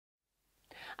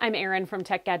I'm Erin from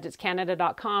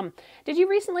TechGadgetsCanada.com. Did you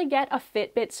recently get a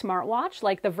Fitbit smartwatch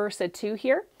like the Versa 2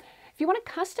 here? If you want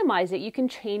to customize it, you can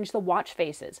change the watch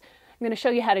faces. I'm going to show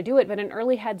you how to do it, but an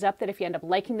early heads up that if you end up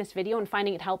liking this video and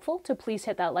finding it helpful, to please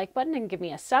hit that like button and give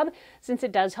me a sub, since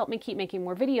it does help me keep making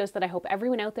more videos that I hope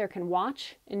everyone out there can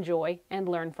watch, enjoy, and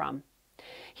learn from.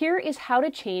 Here is how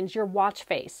to change your watch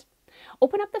face.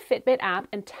 Open up the Fitbit app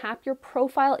and tap your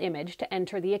profile image to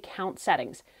enter the account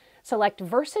settings. Select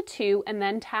Versa 2 and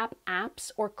then tap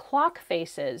Apps or Clock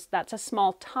Faces. That's a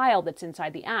small tile that's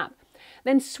inside the app.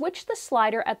 Then switch the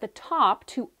slider at the top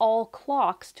to All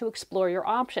Clocks to explore your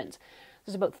options.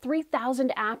 There's about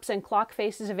 3,000 apps and clock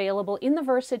faces available in the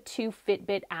Versa 2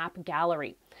 Fitbit app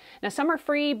gallery. Now, some are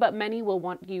free, but many will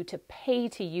want you to pay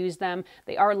to use them.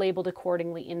 They are labeled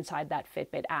accordingly inside that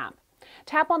Fitbit app.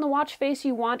 Tap on the watch face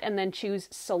you want and then choose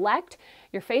Select.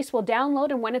 Your face will download,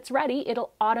 and when it's ready,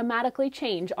 it'll automatically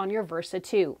change on your Versa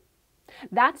 2.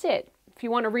 That's it. If you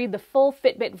want to read the full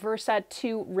Fitbit Versa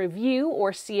 2 review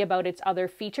or see about its other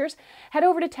features, head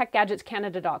over to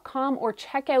TechGadgetsCanada.com or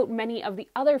check out many of the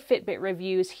other Fitbit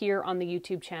reviews here on the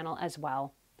YouTube channel as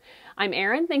well. I'm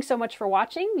Erin. Thanks so much for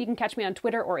watching. You can catch me on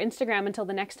Twitter or Instagram. Until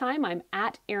the next time, I'm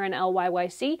at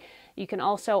ErinLYYC. You can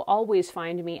also always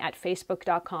find me at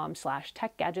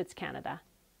Facebook.com/TechGadgetsCanada.